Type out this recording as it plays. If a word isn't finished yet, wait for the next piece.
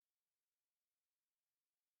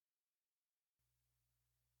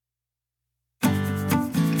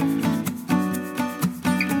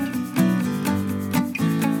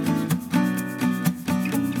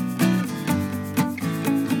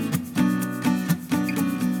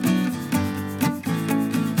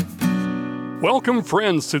Welcome,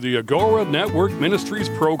 friends, to the Agora Network Ministries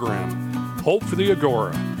program, Hope for the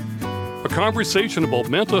Agora, a conversation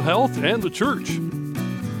about mental health and the church.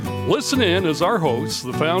 Listen in as our hosts,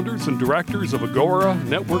 the founders and directors of Agora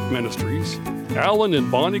Network Ministries, Alan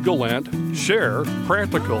and Bonnie Gallant, share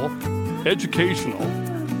practical, educational,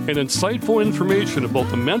 and insightful information about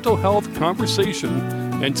the mental health conversation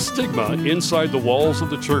and stigma inside the walls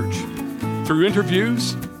of the church. Through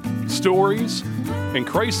interviews, stories, and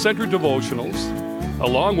Christ-centered devotionals,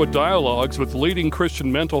 along with dialogues with leading Christian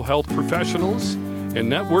mental health professionals and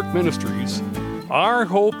network ministries, our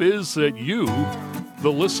hope is that you, the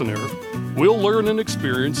listener, will learn and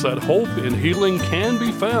experience that hope and healing can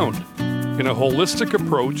be found in a holistic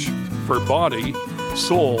approach for body,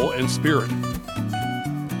 soul, and spirit.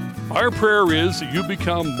 Our prayer is that you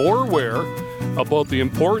become more aware about the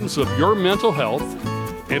importance of your mental health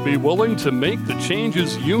and be willing to make the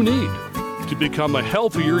changes you need to become a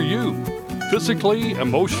healthier you, physically,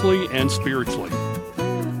 emotionally, and spiritually.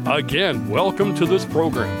 Again, welcome to this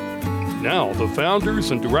program. Now, the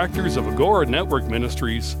founders and directors of Agora Network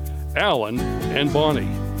Ministries, Alan and Bonnie.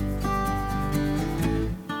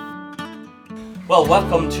 Well,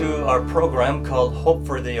 welcome to our program called Hope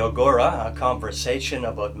for the Agora, a conversation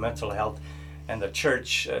about mental health and the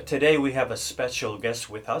church. Today we have a special guest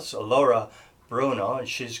with us, Laura Bruno, and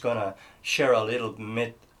she's going to share a little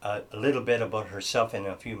bit about herself in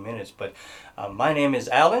a few minutes. But my name is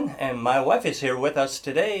Alan, and my wife is here with us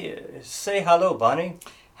today. Say hello, Bonnie.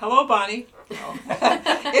 Hello, Bonnie.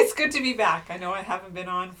 It's good to be back. I know I haven't been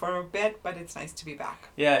on for a bit, but it's nice to be back.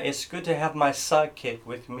 Yeah, it's good to have my sidekick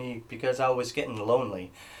with me because I was getting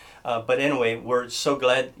lonely. But anyway, we're so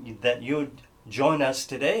glad that you joined us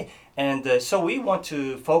today. And so we want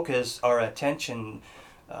to focus our attention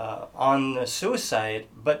on suicide.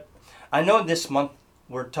 But I know this month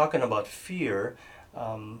we're talking about fear,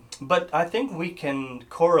 but I think we can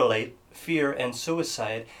correlate fear and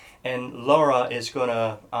suicide, and Laura is going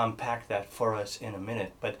to unpack that for us in a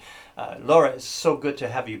minute. But Laura, it's so good to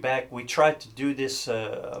have you back. We tried to do this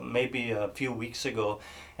maybe a few weeks ago,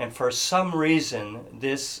 and for some reason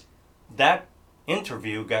that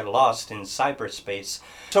interview got lost in cyberspace.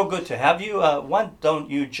 So good to have you. Why don't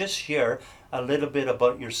you just share a little bit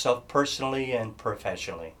about yourself personally and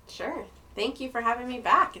professionally? Sure. Thank you for having me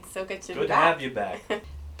back. It's so good to be back. Good to have you back.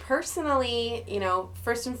 Personally,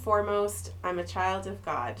 first and foremost, I'm a child of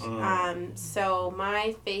God. So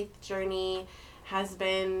my faith journey has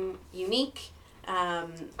been unique.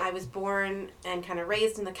 I was born and kind of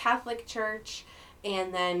raised in the Catholic Church,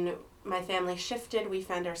 and then my family shifted. We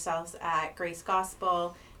found ourselves at Grace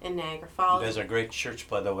Gospel in Niagara Falls. There's a great church,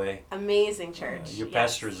 by the way. Amazing church. Your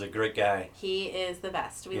pastor is a great guy. He is the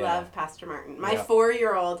best. We love Pastor Martin. My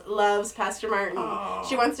 4-year-old loves Pastor Martin. Aww.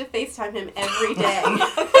 She wants to FaceTime him every day.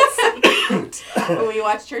 When we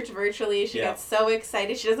watch church virtually, she gets so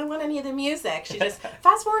excited. She doesn't want any of the music. She just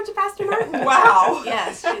fast forward to Pastor Martin. Wow.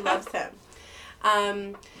 Yes, she loves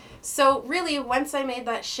him. So really, once I made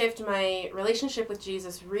that shift, my relationship with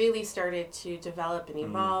Jesus really started to develop and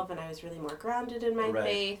evolve, and I was really more grounded in my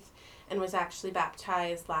faith, and was actually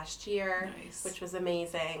baptized last year, which was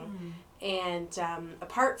amazing. And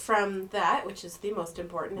apart from that, which is the most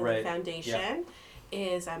important in the foundation,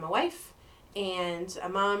 is I'm a wife and a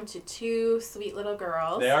mom to 2 sweet little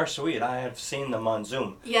girls. They are sweet. I have seen them on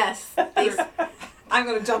Zoom. Yes. I'm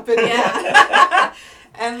going to jump in here.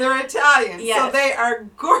 And they're Italian, so they are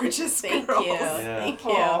gorgeous girls. Thank you. Yeah. Thank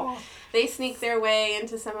you. They sneak their way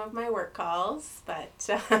into some of my work calls, but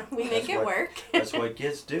we make it work. That's what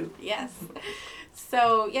kids do. Yes.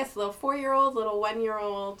 So, yes, little 4-year-olds, little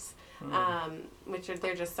 1-year-olds,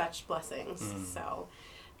 they're just such blessings. So,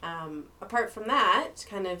 apart from that,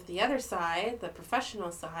 kind of the other side, the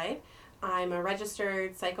professional side, I'm a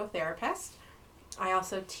registered psychotherapist. I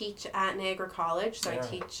also teach at Niagara College, so I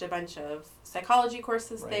teach a bunch of psychology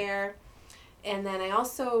courses there. And then I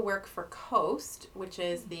also work for COAST, which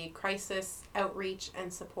is the Crisis Outreach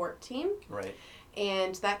and Support Team. Right.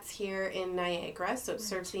 And that's here in Niagara, so it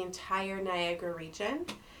serves the entire Niagara region.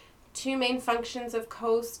 2 main functions of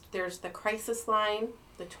COAST. There's the crisis line,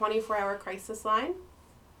 the 24-hour crisis line.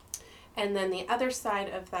 And then the other side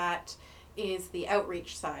of that is the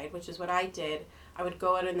outreach side, which is what I did. I would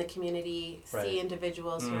go out in the community, see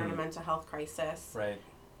individuals who are in a mental health crisis,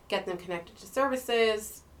 get them connected to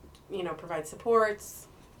services, provide supports,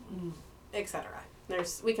 etc.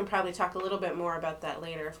 We can probably talk a little bit more about that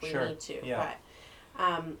later if we need to. Yeah.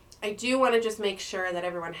 But I do want to just make sure that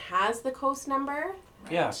everyone has the COAST number.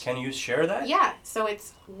 Right. Yeah, can you share that? Yeah, so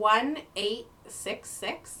it's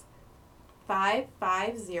 1-866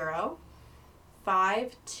 550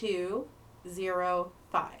 5203.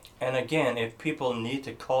 And again, if people need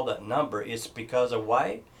to call that number, it's because of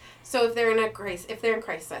why? So if they're in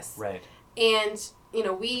crisis. Right. And, you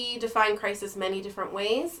know, we define crisis many different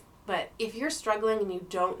ways, but if you're struggling and you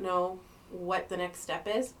don't know what the next step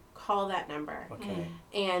is, call that number. Okay.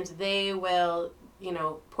 And they will, you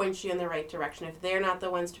know, point you in the right direction. If they're not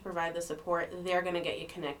the ones to provide the support, they're going to get you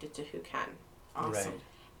connected to who can. Awesome. Right.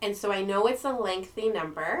 And so I know it's a lengthy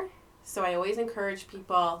number, so I always encourage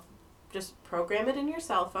people, just program it in your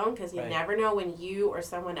cell phone, because you Right. never know when you or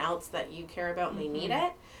someone else that you care about may need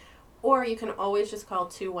it. Or you can always just call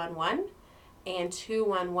 211, and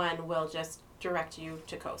 211 will just direct you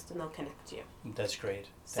to Coast, and they'll connect you. That's great.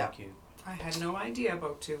 So. Thank you. I had no idea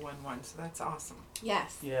about 211, so that's awesome.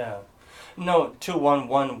 Yes. Yeah. No,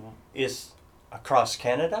 211 is across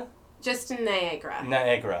Canada? Just in Niagara.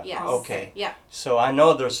 Niagara. Yes. Okay. Yeah. So I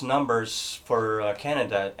know there's numbers for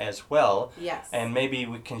Canada as well. Yes. And maybe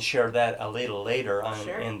we can share that a little later on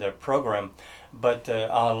Sure. in the program. But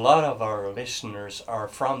a lot of our listeners are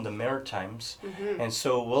from the Maritimes, and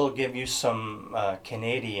so we'll give you some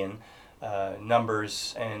Canadian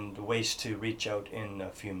numbers and ways to reach out in a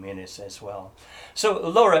few minutes as well. So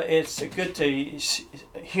Laura, it's good to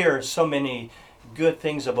hear so many good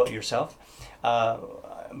things about yourself.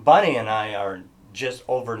 Bonnie and I are just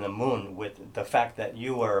over the moon with the fact that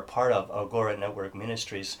you are a part of Agora Network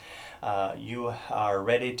Ministries. You are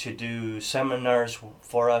ready to do seminars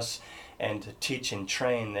for us and to teach and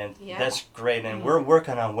train, and that's great. And we're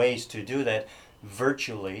working on ways to do that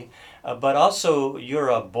virtually. But also, you're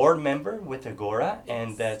a board member with Agora,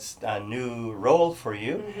 and that's a new role for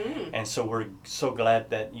you. And so we're so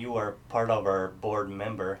glad that you are part of our board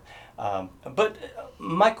member. But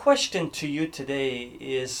my question to you today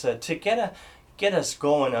is to get us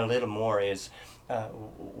going a little more is,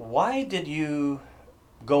 why did you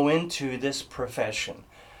go into this profession?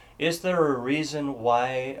 Is there a reason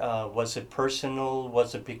why? Was it personal?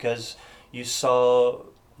 Was it because you saw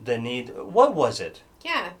the need? What was it?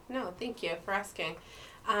 Yeah, no, thank you for asking.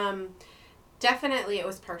 Definitely it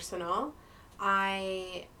was personal.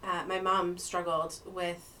 My mom struggled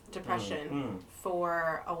with depression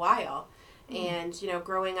for a while. And, you know,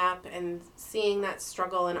 growing up and seeing that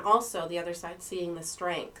struggle, and also the other side, seeing the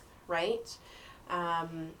strength, right?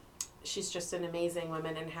 She's just an amazing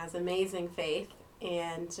woman and has amazing faith.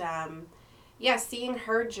 And, seeing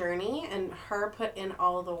her journey and her put in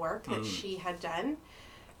all the work that she had done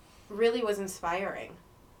really was inspiring.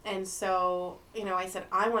 And so, you know, I said,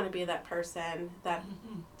 I want to be that person that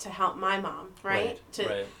to help my mom, right?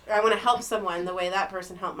 I want to help someone the way that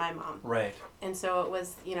person helped my mom. Right. And so it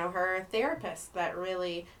was, you know, her therapist that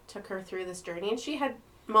really took her through this journey. And she had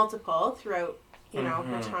multiple throughout, you know,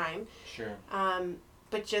 her time. Sure.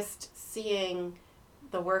 But just seeing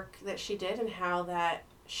the work that she did and how that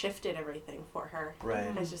shifted everything for her.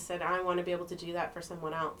 Right. I just said, I want to be able to do that for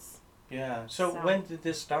someone else. Yeah. So when did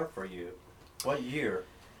this start for you? What year?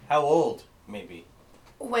 How old, maybe?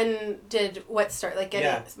 When did what start? Like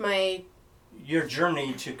getting your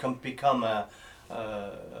journey to become a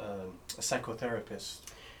psychotherapist.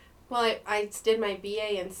 Well, I did my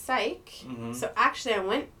BA in psych. So actually, I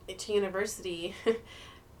went to university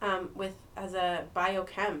as a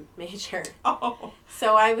biochem major. Oh.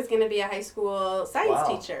 So I was going to be a high school science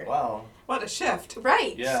teacher. Wow. What a shift.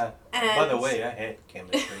 Right. Yeah. And by the way, I hate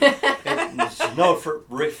chemistry. It's no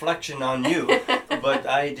reflection on you, but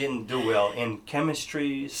I didn't do well in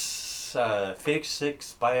chemistry,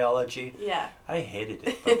 physics, biology. Yeah. I hated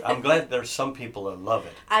it, but I'm glad there's some people that love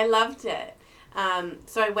it. I loved it.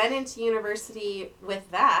 So I went into university with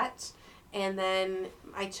that, and then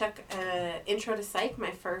I took an intro to psych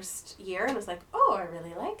my first year and was like, oh, I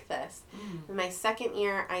really like this. And my second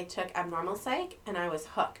year, I took abnormal psych, and I was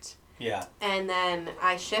hooked. Yeah. And then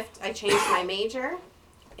I changed my major,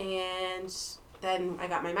 and then I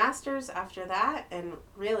got my master's after that, and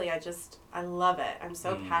really I love it. I'm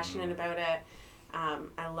so passionate about it.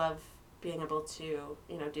 I love being able to,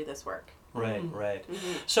 you know, do this work. Right, right.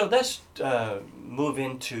 So let's move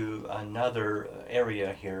into another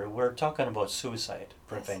area here. We're talking about suicide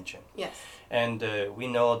prevention. Yes. And we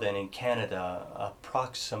know that in Canada,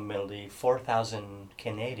 approximately 4,000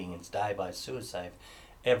 Canadians die by suicide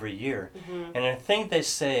every year. And I think they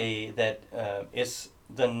say that it's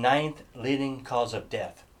the 9th leading cause of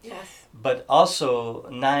death. Yes. But also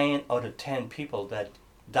 9 out of 10 people that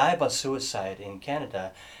die by suicide in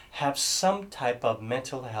Canada have some type of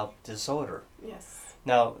mental health disorder. Yes.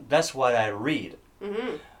 Now, that's what I read.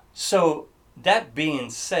 So, that being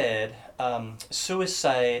said,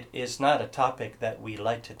 suicide is not a topic that we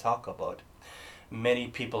like to talk about. Many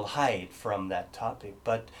people hide from that topic,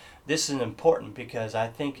 but this is important because I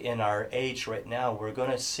think in our age right now, we're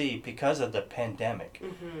going to see, because of the pandemic,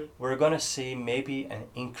 we're going to see maybe an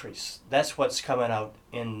increase. That's what's coming out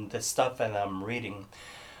in the stuff that I'm reading.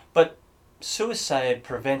 But suicide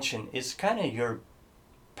prevention is kind of your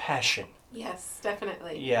passion. Yes,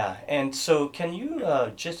 definitely. Yeah, and so can you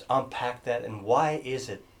just unpack that, and why is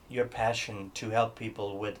it your passion to help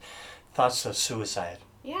people with thoughts of suicide?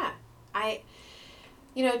 Yeah, I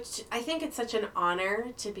think it's such an honor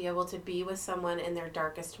to be able to be with someone in their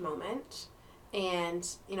darkest moment. And,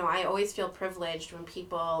 I always feel privileged when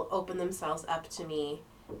people open themselves up to me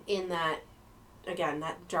in that, again,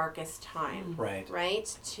 that darkest time. Right.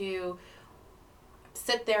 Right? To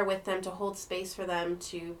sit there with them, to hold space for them,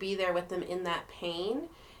 to be there with them in that pain.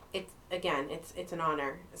 It's an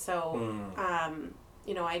honor. So,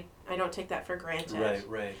 I don't take that for granted.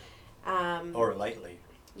 Right. Or lightly.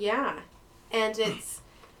 Yeah. And it's,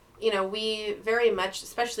 we very much,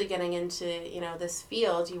 especially getting into, this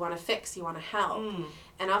field, you want to fix, you want to help.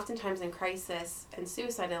 And oftentimes in crisis and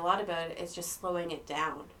suicide, a lot about it is just slowing it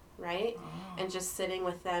down, right? And just sitting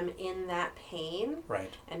with them in that pain.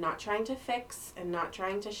 Right. And not trying to fix and not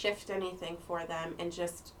trying to shift anything for them, and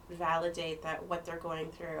just validate that what they're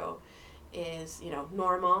going through is,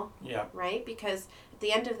 normal. Yeah. Right? Because at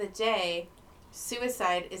the end of the day,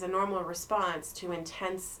 suicide is a normal response to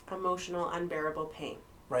intense, emotional, unbearable pain.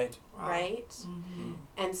 Right. Wow. Right?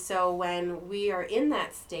 And so when we are in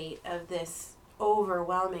that state of this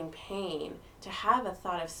overwhelming pain, to have a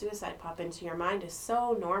thought of suicide pop into your mind is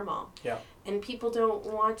so normal. Yeah. And people don't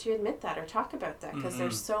want to admit that or talk about that because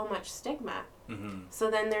there's so much stigma. So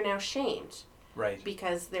then they're now shamed. Right.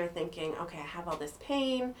 Because they're thinking, okay, I have all this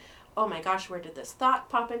pain. Oh my gosh, where did this thought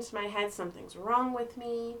pop into my head? Something's wrong with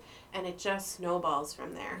me. And it just snowballs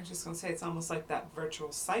from there. I was just going to say, it's almost like that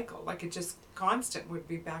virtual cycle. Like it just constant would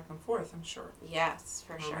be back and forth, I'm sure. Yes,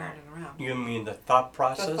 for sure. Around and around. You mean the thought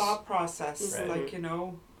process? The thought process, Right. like,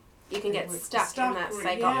 You can get stuck in that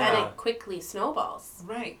cycle, yeah. and it quickly snowballs.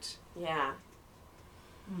 Right. Yeah.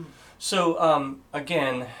 So,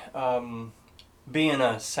 again, being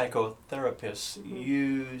a psychotherapist,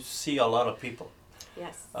 you see a lot of people.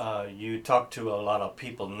 Yes. You talk to a lot of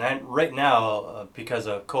people. Right now, because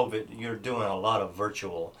of COVID, you're doing a lot of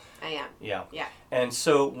virtual. I am. Yeah. Yeah. And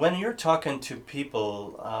so when you're talking to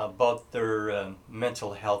people about their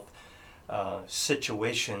mental health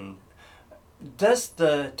situation, does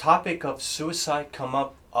the topic of suicide come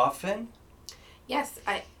up often? Yes.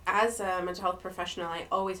 As a mental health professional, I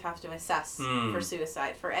always have to assess for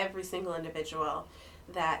suicide for every single individual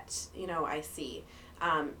that, I see.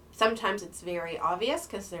 Sometimes it's very obvious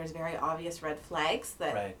because there's very obvious red flags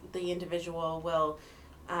that the individual will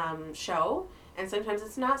show, and sometimes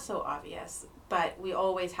it's not so obvious, but we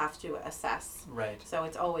always have to assess. Right. So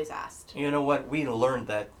it's always asked. You know what? We learned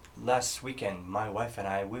that last weekend. My wife and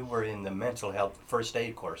I, we were in the mental health first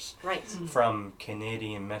aid course Right. from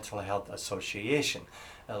Canadian Mental Health Association.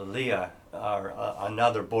 Leah,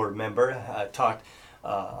 another board member, taught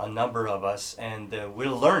a number of us, and we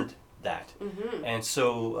learned that. And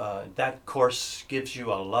so that course gives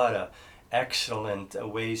you a lot of excellent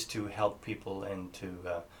ways to help people and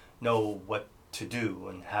to know what to do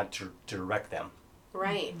and how to direct them.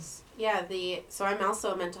 Right. Yeah. So I'm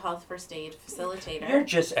also a mental health first aid facilitator. You're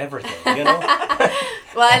just everything, you know.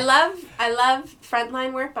 Well, I love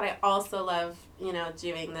frontline work, but I also love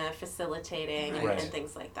doing the facilitating and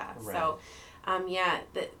things like that. Right. So,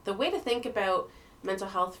 the way to think about mental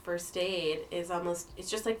health first aid is it's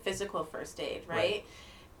just like physical first aid, right?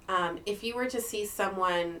 If you were to see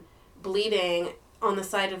someone bleeding on the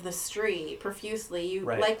side of the street profusely, you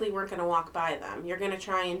likely weren't going to walk by them. You're going to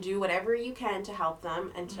try and do whatever you can to help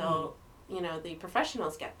them until the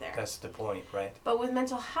professionals get there. That's the point, right? But with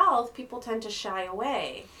mental health, people tend to shy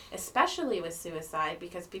away, especially with suicide,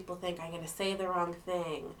 because people think, I'm going to say the wrong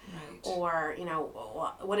thing. Right. Or,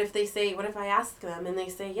 what if I ask them and they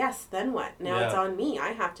say yes, then what? Now it's on me. I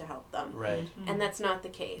have to help them. Right. And that's not the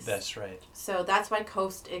case. That's right. So that's why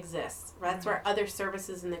COAST exists. That's where other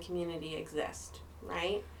services in the community exist,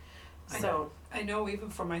 right? I know even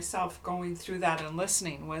for myself, going through that and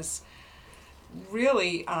listening was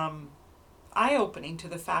really eye-opening to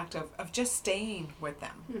the fact of just staying with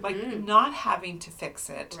them. Like not having to fix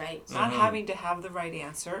it, not having to have the right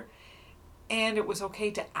answer. And it was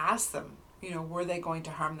okay to ask them, were they going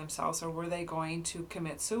to harm themselves, or were they going to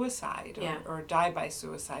commit suicide or die by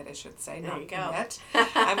suicide, I should say, there not you go. commit.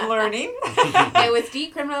 I'm learning. It was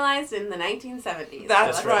decriminalized in the 1970s.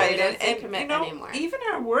 That's right. And And commit you know, anymore. even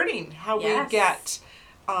our wording, how we get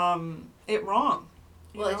it wrong.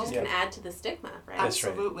 Well, it know? just Yeah. can add to the stigma, right? That's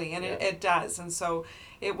right. Absolutely, and Yeah. it does. And so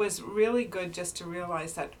it was really good just to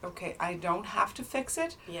realize that, okay, I don't have to fix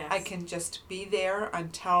it. Yes. I can just be there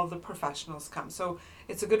until the professionals come. So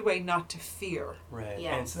it's a good way not to fear. Right. And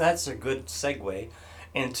Yes. so that's a good segue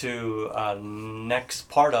into next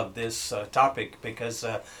part of this topic, because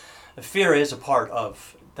fear is a part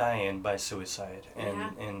of dying by suicide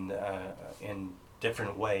and in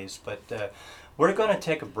different ways. But we're going to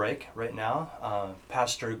take a break right now.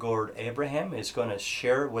 Pastor Gord Abraham is going to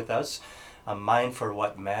share with us a mind for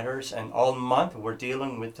what matters. And all month we're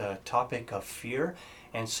dealing with the topic of fear.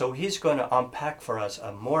 And so he's going to unpack for us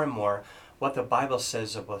more and more what the Bible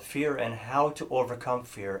says about fear and how to overcome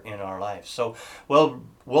fear in our lives. So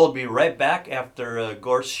we'll be right back after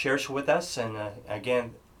Gord shares with us. And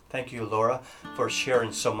again, thank you, Laura, for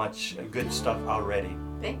sharing so much good stuff already.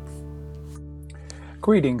 Thanks.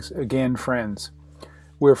 Greetings again, friends.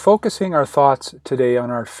 We're focusing our thoughts today on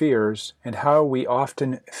our fears and how we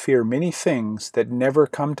often fear many things that never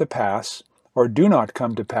come to pass or do not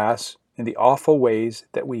come to pass in the awful ways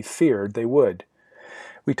that we feared they would.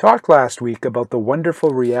 We talked last week about the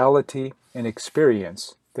wonderful reality and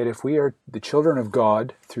experience that if we are the children of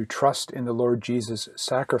God through trust in the Lord Jesus'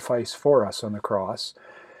 sacrifice for us on the cross,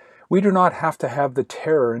 we do not have to have the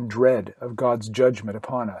terror and dread of God's judgment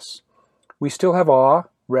upon us. We still have awe,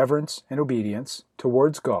 reverence, and obedience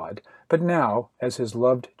towards God, but now as His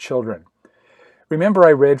loved children. Remember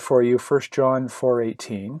I read for you 1 John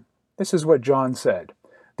 4:18. This is what John said,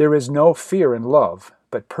 "There is no fear in love,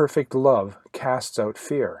 but perfect love casts out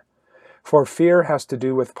fear. For fear has to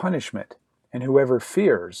do with punishment, and whoever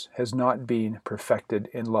fears has not been perfected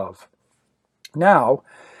in love." Now,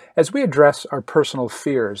 as we address our personal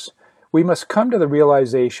fears, we must come to the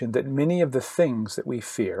realization that many of the things that we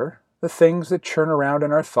fear, the things that churn around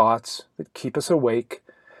in our thoughts, that keep us awake,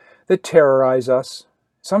 that terrorize us,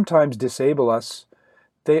 sometimes disable us,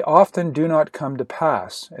 they often do not come to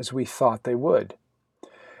pass as we thought they would.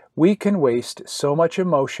 We can waste so much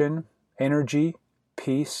emotion, energy,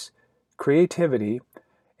 peace, creativity,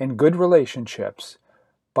 and good relationships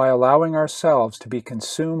by allowing ourselves to be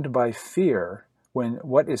consumed by fear when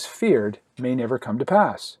what is feared may never come to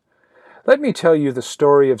pass. Let me tell you the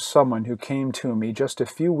story of someone who came to me just a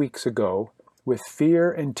few weeks ago with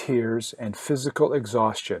fear and tears and physical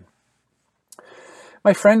exhaustion.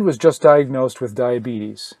 My friend was just diagnosed with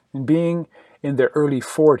diabetes, and being in their early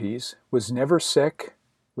 40s, was never sick,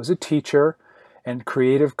 was a teacher and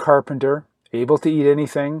creative carpenter, able to eat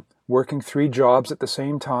anything, working 3 jobs at the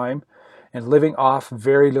same time, and living off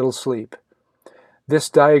very little sleep. This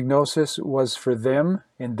diagnosis was for them,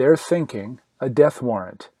 in their thinking, a death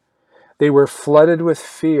warrant. They were flooded with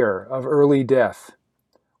fear of early death,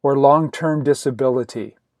 or long-term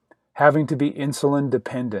disability, having to be insulin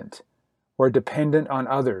dependent, or dependent on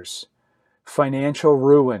others, financial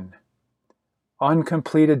ruin,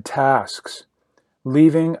 uncompleted tasks,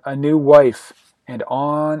 leaving a new wife, and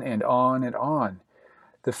on and on and on.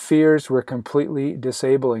 The fears were completely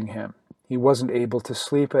disabling him. He wasn't able to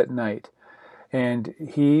sleep at night. And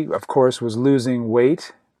he, of course, was losing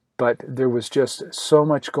weight, but there was just so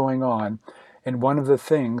much going on. And one of the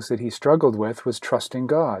things that he struggled with was trusting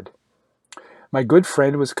God. My good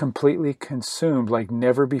friend was completely consumed like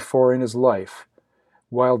never before in his life,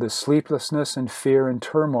 while the sleeplessness and fear and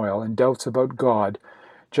turmoil and doubts about God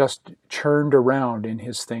just churned around in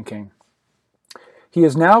his thinking. He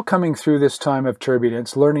is now coming through this time of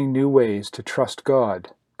turbulence, learning new ways to trust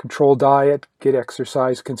God, control diet, get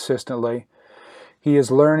exercise consistently. He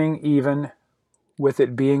is learning, even with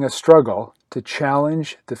it being a struggle, to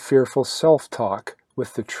challenge the fearful self-talk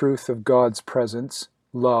with the truth of God's presence,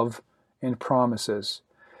 love, and promises.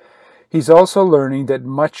 He's also learning that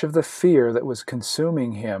much of the fear that was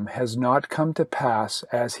consuming him has not come to pass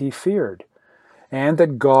as he feared, and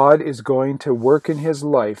that God is going to work in his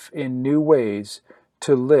life in new ways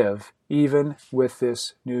to live even with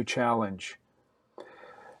this new challenge.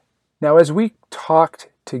 Now, as we talked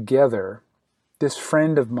together, this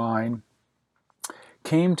friend of mine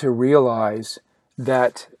came to realize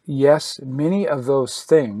that, yes, many of those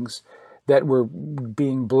things that were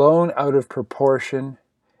being blown out of proportion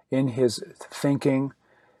in his thinking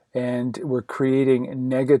and were creating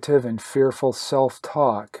negative and fearful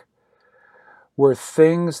self-talk were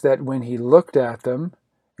things that when he looked at them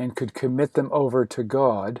and could commit them over to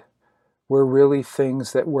God, were really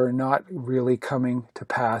things that were not really coming to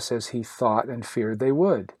pass as he thought and feared they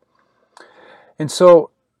would. And so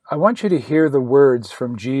I want you to hear the words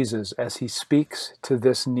from Jesus as he speaks to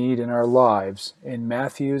this need in our lives in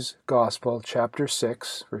Matthew's Gospel, chapter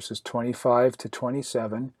 6, verses 25 to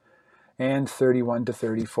 27 and 31 to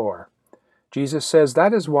 34. Jesus says,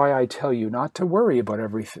 that is why I tell you not to worry about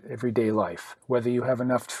everyday life, whether you have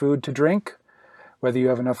enough food to drink, whether you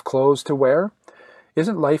have enough clothes to wear.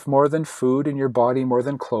 Isn't life more than food and your body more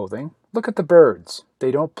than clothing? Look at the birds.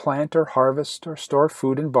 They don't plant or harvest or store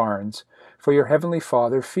food in barns, for your heavenly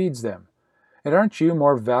Father feeds them. And aren't you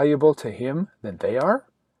more valuable to Him than they are?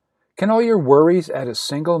 Can all your worries add a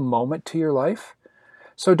single moment to your life?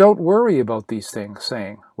 So don't worry about these things,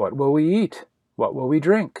 saying, what will we eat? What will we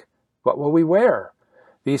drink? What will we wear?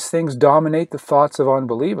 These things dominate the thoughts of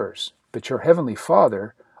unbelievers, but your heavenly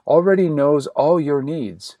Father already knows all your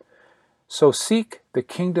needs. So seek the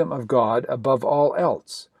kingdom of God above all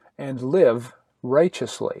else, and live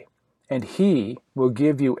righteously, and He will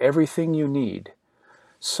give you everything you need.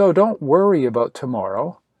 So don't worry about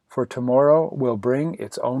tomorrow, for tomorrow will bring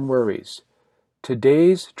its own worries.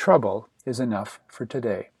 Today's trouble is enough for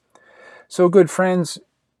today. So good friends,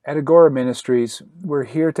 at Agora Ministries, we're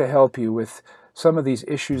here to help you with some of these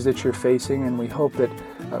issues that you're facing, and we hope that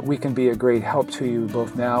we can be a great help to you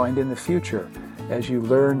both now and in the future as you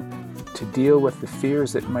learn to deal with the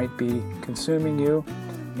fears that might be consuming you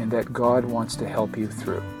and that God wants to help you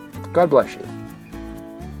through. God bless you.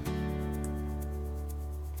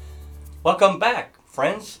 Welcome back,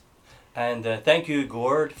 friends. And thank you,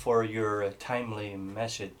 Gord, for your timely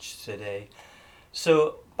message today.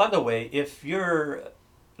 So, by the way, if you're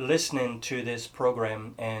listening to this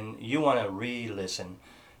program and you want to re-listen,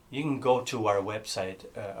 you can go to our website,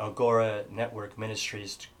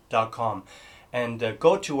 agoranetworkministries.com, and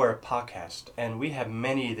go to our podcast. And we have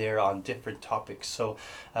many there on different topics. So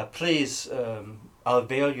please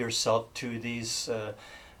avail yourself to these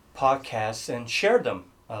podcasts and share them.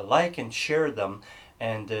 Like and share them.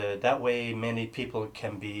 And that way many people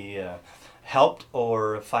can be helped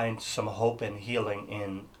or find some hope and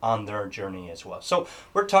healing on their journey as well. So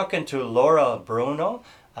we're talking to Laura Bruno,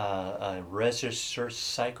 a registered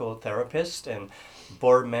psychotherapist and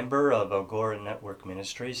board member of Agora Network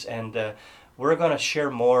Ministries. And we're going to share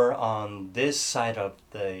more on this side of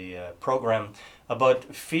the program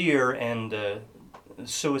about fear and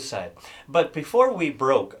suicide. But before we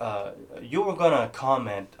broke, you were going to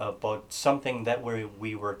comment about something that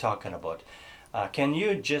we were talking about. Can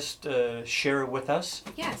you just share with us?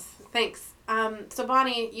 Yes, thanks. So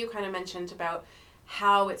Bonnie, you kind of mentioned about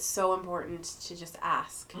how it's so important to just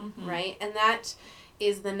ask, right? And that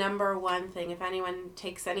is the number one thing. If anyone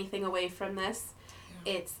takes anything away from this,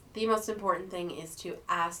 it's the most important thing is to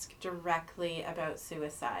ask directly about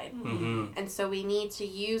suicide. Mm-hmm. And so we need to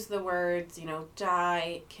use the words,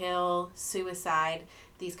 die, kill, suicide,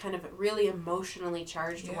 these kind of really emotionally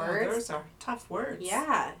charged words. Those are tough words.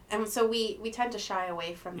 Yeah. And so we tend to shy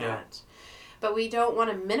away from that. But we don't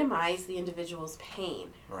want to minimize the individual's pain,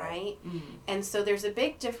 right? Mm-hmm. And so there's a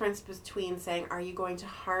big difference between saying, are you going to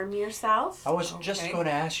harm yourself? I was just going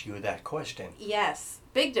to ask you that question. Yes,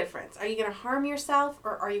 big difference. Are you going to harm yourself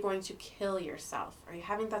or are you going to kill yourself? Are you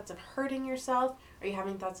having thoughts of hurting yourself? Or are you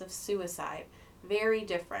having thoughts of suicide? Very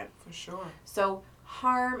different. For sure. So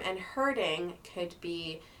harm and hurting could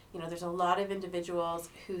be, there's a lot of individuals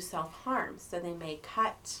who self-harm. So they may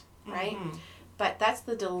cut, right? Mm-hmm. But that's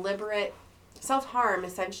the deliberate, self-harm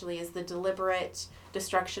essentially is the deliberate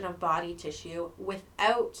destruction of body tissue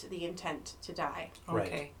without the intent to die. Right.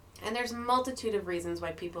 Okay. And there's a multitude of reasons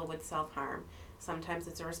why people would self-harm. Sometimes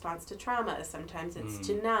it's a response to trauma. Sometimes it's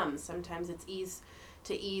to numb. Sometimes it's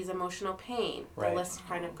to ease emotional pain. Right. The list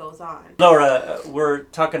kind of goes on. Laura, we're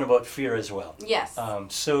talking about fear as well. Yes.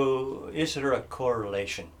 So is there a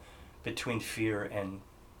correlation between fear and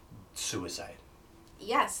suicide?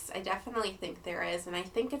 Yes, I definitely think there is. And I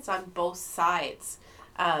think it's on both sides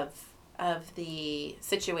of the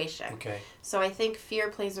situation. Okay. So I think fear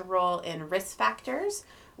plays a role in risk factors,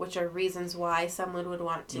 which are reasons why someone would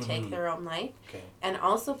want to take their own life, and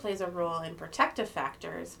also plays a role in protective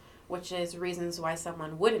factors, which is reasons why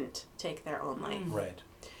someone wouldn't take their own life. Right.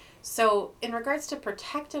 So in regards to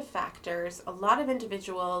protective factors, a lot of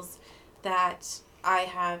individuals that I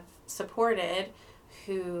have supported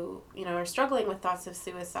who, are struggling with thoughts of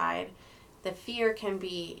suicide, the fear can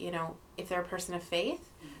be, if they're a person of faith,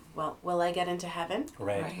 well, will I get into heaven?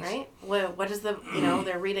 Right. What is the,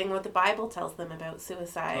 they're reading what the Bible tells them about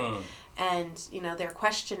suicide. And, they're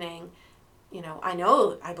questioning,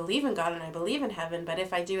 I believe in God and I believe in heaven, but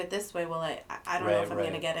if I do it this way, I don't know if I'm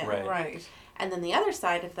going to get in. Right. And then the other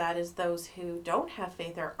side of that is those who don't have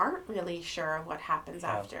faith or aren't really sure of what happens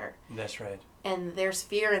after. That's right. And there's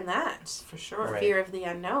fear in that. For sure. Right. Fear of the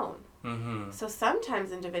unknown. Mm-hmm. So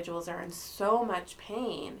sometimes individuals are in so much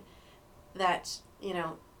pain that,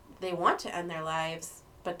 they want to end their lives,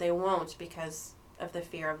 but they won't because of the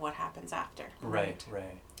fear of what happens after. Right.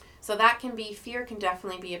 So that can be, fear can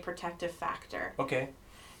definitely be a protective factor. Okay.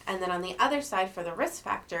 And then on the other side, for the risk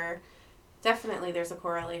factor, definitely there's a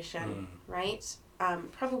correlation, right?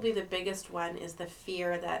 Probably the biggest one is the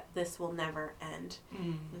fear that this will never end.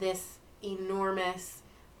 This enormous,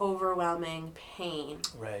 overwhelming pain.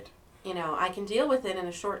 Right. You know, I can deal with it in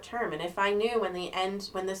a short term, and if I knew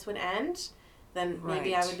when this would end, then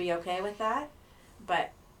maybe I Right. would be okay with that.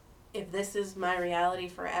 But if this is my reality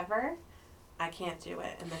forever, I can't do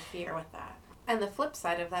it, and the fear with that. And the flip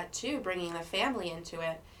side of that too, bringing the family into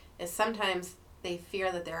it, is sometimes they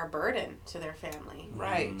fear that they're a burden to their family.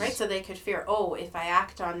 Right. Right? So they could fear, oh, if I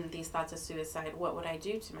act on these thoughts of suicide, what would I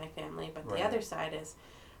do to my family? But Right. the other side is,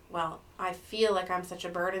 well, I feel like I'm such a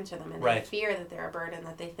burden to them, and Right. they fear that they're a burden,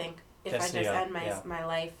 that they think, if That's I just the, end yeah. my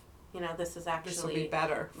life, you know, this is actually... This will be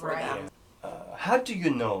better for right. them. How do you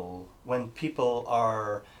know when people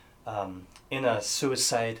are in a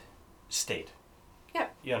suicide state?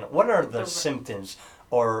 Yep. You know, what are the The- symptoms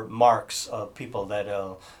or marks of people that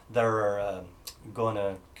are going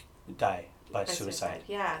to die by By suicide?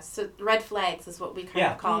 Yeah, so red flags is what we kind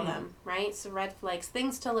Yeah. of call them, right? So red flags,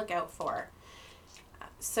 things to look out for.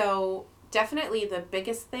 So definitely the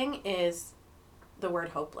biggest thing is the word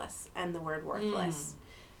hopeless and the word worthless.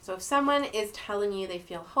 So if someone is telling you they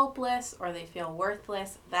feel hopeless or they feel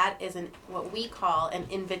worthless, that is what we call an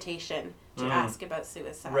invitation to ask about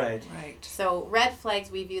suicide. Right. Right. So red flags,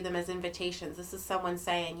 we view them as invitations. This is someone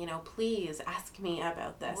saying, you know, please ask me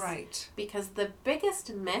about this. Right. Because the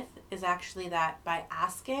biggest myth is actually that by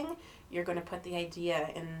asking, you're going to put the idea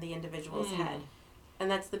in the individual's head. And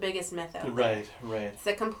that's the biggest myth out there. Right, right. It's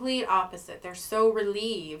the complete opposite. They're so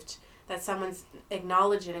relieved that someone's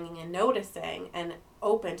acknowledging and noticing and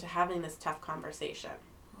open to having this tough conversation.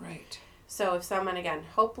 Right. So if someone, again,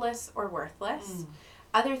 hopeless or worthless,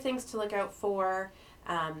 other things to look out for,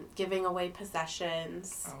 giving away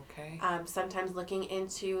possessions, Okay. sometimes looking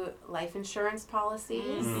into life insurance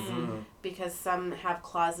policies, Mhm. because some have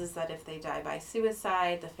clauses that if they die by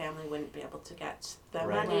suicide, the family wouldn't be able to get the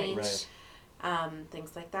Right, money, right.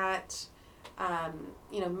 things like that.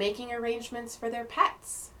 You know, making arrangements for their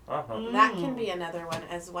pets. Uh-huh. That can be another one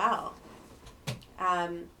as well.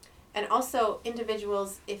 And also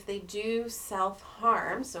individuals, if they do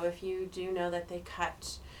self-harm, so if you do know that they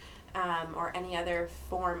cut or any other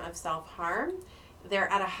form of self-harm, they're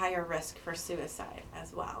at a higher risk for suicide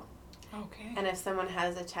as well. Okay. And if someone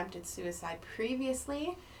has attempted suicide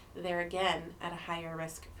previously, they're again at a higher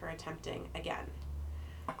risk for attempting again.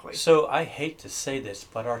 Exactly. So I hate to say this,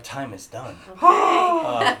 but our time is done.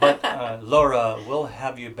 Okay. But Laura, we'll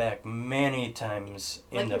have you back many times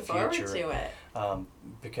in Looking the forward future. to it.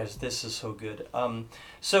 Because this is so good.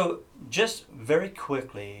 So just very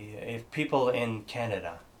quickly, if people in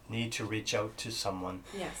Canada need to reach out to someone,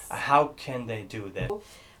 Yes. how can they do that?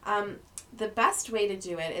 The best way to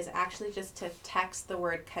do it is actually just to text the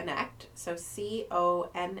word connect, so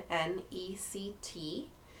CONNECT,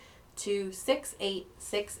 to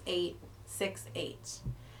 686868.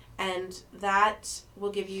 And that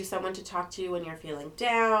will give you someone to talk to when you're feeling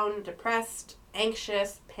down, depressed,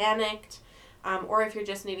 anxious, panicked, or if you're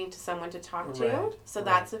just needing someone to talk to. Right, So right.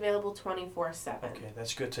 that's available 24/7. Okay,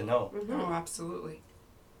 that's good to know. Oh, absolutely.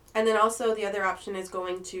 And then also the other option is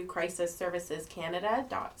going to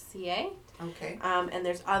crisisservicescanada.ca. Okay. And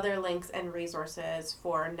there's other links and resources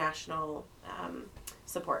for national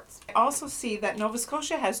supports. I also see that Nova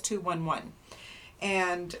Scotia has 211,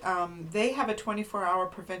 and they have a 24-hour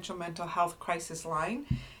provincial mental health crisis line,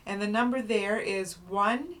 and the number there is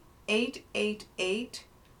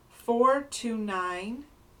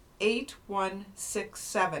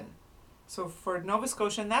 1-888-429-8167. So for Nova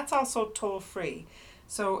Scotia, and that's also toll free.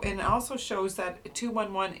 So, and it also shows that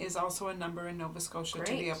 211 is also a number in Nova Scotia to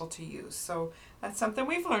be Great. able to use. So that's something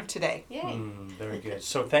we've learned today. Yay. Very good.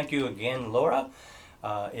 So thank you again, Laura.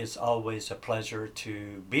 It's always a pleasure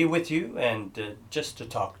to be with you and just to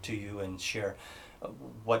talk to you and share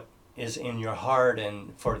what is in your heart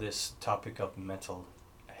and for this topic of mental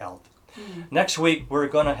health. Next week, we're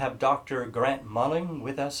going to have Dr. Grant Mulling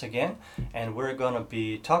with us again, and we're going to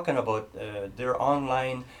be talking about their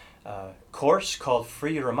online course called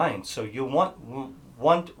Free Your Mind. So you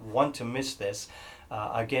want to miss this.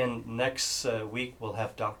 Again, next week, we'll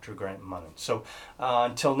have Dr. Grant Mulling. So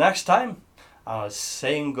until next time,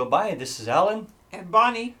 saying goodbye. This is Alan. And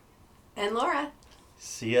Bonnie. And Laura.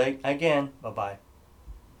 See you again. Bye-bye.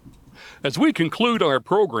 As we conclude our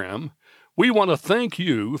program, we want to thank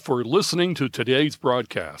you for listening to today's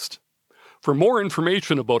broadcast. For more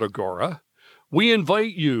information about Agora, we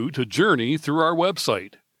invite you to journey through our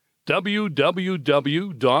website,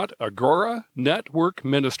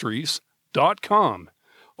 www.agoranetworkministries.com.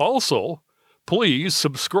 Also, please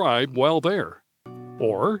subscribe while there,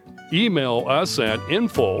 or email us at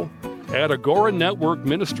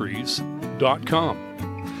info@agoranetworkministries.com.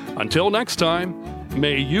 Until next time,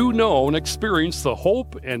 may you know and experience the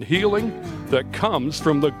hope and healing that comes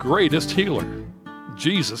from the greatest healer,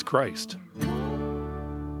 Jesus Christ.